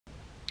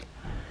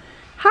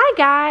Hi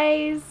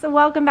guys,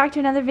 welcome back to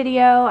another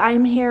video.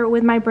 I'm here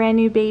with my brand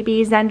new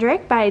baby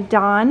Zendric by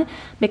Dawn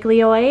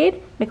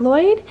McLeod.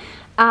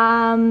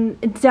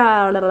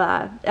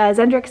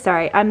 Zendric,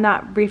 sorry, I'm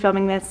not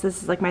refilming this.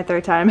 This is like my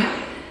third time.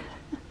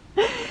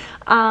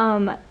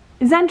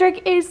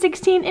 Zendric is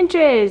 16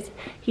 inches.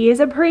 He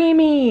is a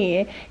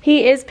preemie.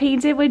 He is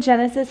painted with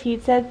Genesis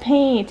Heat Set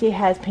paint. He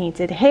has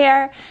painted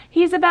hair.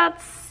 He's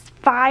about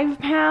 5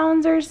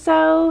 pounds or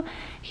so.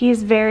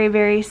 He's very,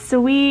 very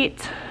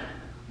sweet.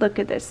 Look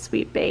at this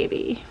sweet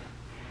baby.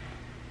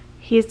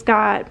 He's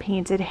got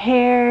painted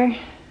hair.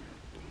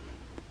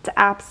 It's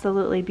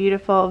absolutely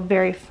beautiful,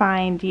 very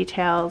fine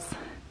details.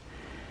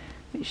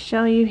 Let me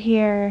show you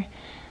here.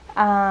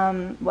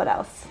 What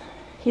else?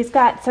 He's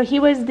got, so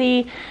he was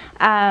the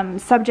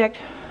subject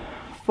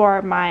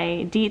for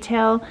my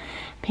detail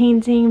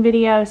painting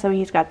video. So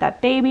he's got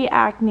that baby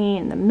acne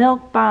and the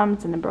milk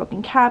bumps and the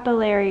broken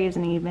capillaries,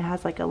 and he even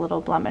has like a little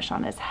blemish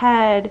on his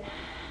head.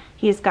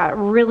 He's got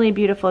really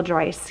beautiful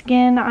dry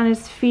skin on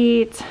his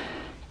feet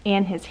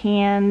and his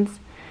hands.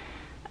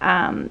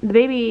 The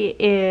baby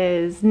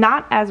is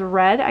not as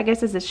red, I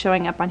guess, as it's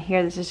showing up on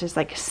here. This is just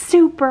like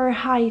super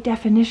high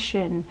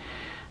definition.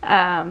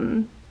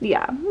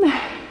 Yeah.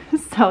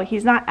 So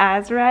he's not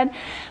as red,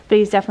 but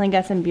he's definitely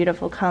got some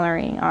beautiful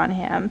coloring on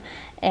him.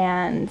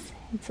 And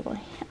his little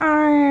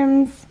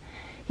arms.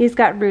 He's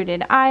got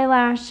rooted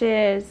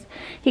eyelashes.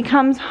 He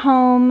comes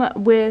home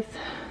with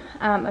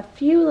a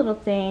few little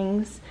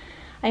things.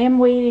 I am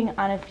waiting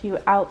on a few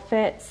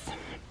outfits.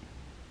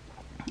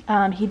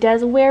 He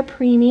does wear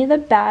preemie the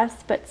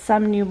best, but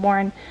some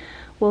newborn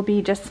will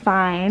be just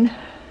fine.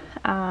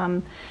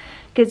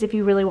 Because if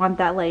you really want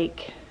that,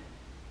 like,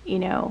 you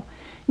know,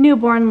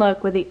 newborn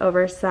look with the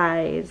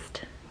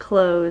oversized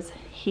clothes,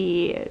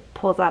 he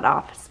pulls that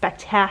off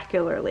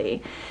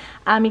spectacularly.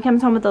 He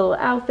comes home with a little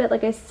outfit,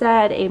 like I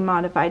said, a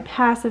modified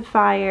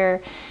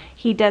pacifier.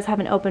 He does have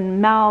an open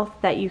mouth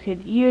that you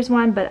could use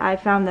one, but I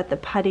found that the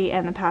putty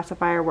and the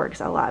pacifier works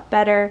a lot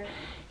better.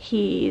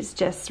 He's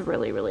just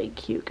really, really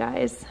cute,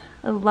 guys.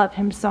 I love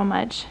him so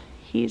much.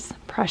 He's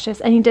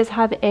precious. And he does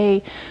have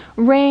a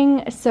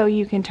ring, so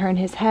you can turn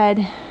his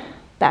head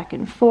back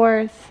and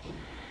forth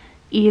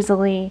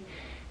easily.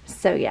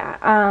 So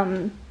yeah,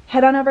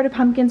 head on over to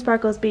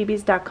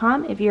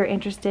pumpkinsparklesbabies.com if you're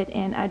interested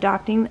in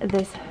adopting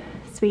this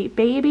sweet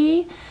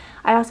baby.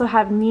 I also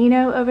have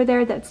Nino over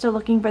there that's still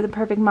looking for the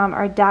perfect mom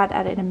or dad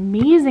at an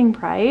amazing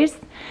price.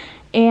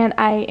 And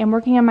I am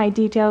working on my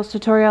details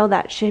tutorial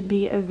that should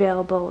be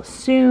available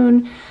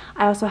soon.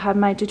 I also have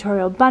my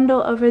tutorial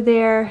bundle over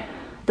there.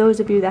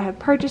 Those of you that have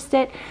purchased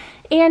it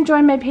and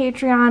joined my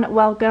Patreon,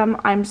 welcome.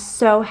 I'm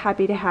so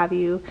happy to have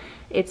you.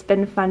 It's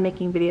been fun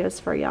making videos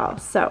for y'all.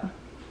 So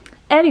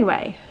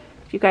anyway,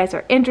 if you guys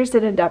are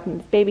interested in adopting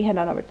this baby, head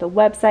on over to the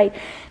website.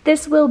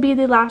 This will be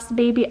the last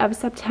baby of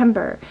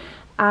September.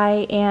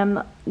 I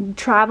am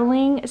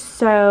traveling,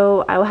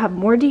 so I will have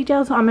more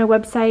details on my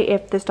website.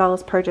 If this doll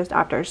is purchased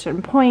after a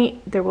certain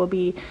point, there will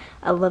be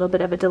a little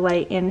bit of a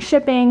delay in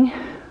shipping,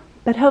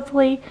 but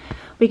hopefully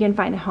we can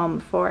find a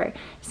home for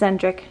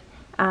Zendric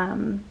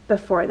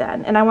before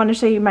then. And I want to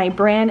show you my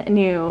brand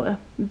new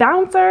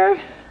bouncer.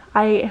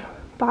 I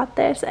bought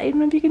this. I don't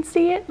know if you can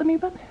see it. Let me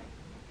put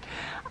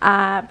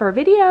for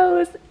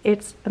videos.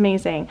 It's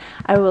amazing.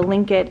 I will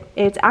link it.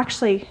 It's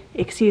actually,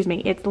 excuse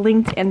me, it's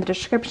linked in the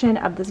description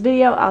of this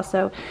video,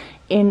 also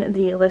in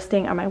the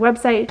listing on my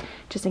website,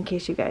 just in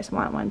case you guys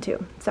want one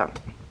too. So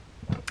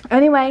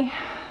anyway,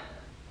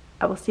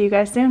 I will see you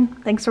guys soon.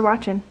 Thanks for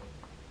watching.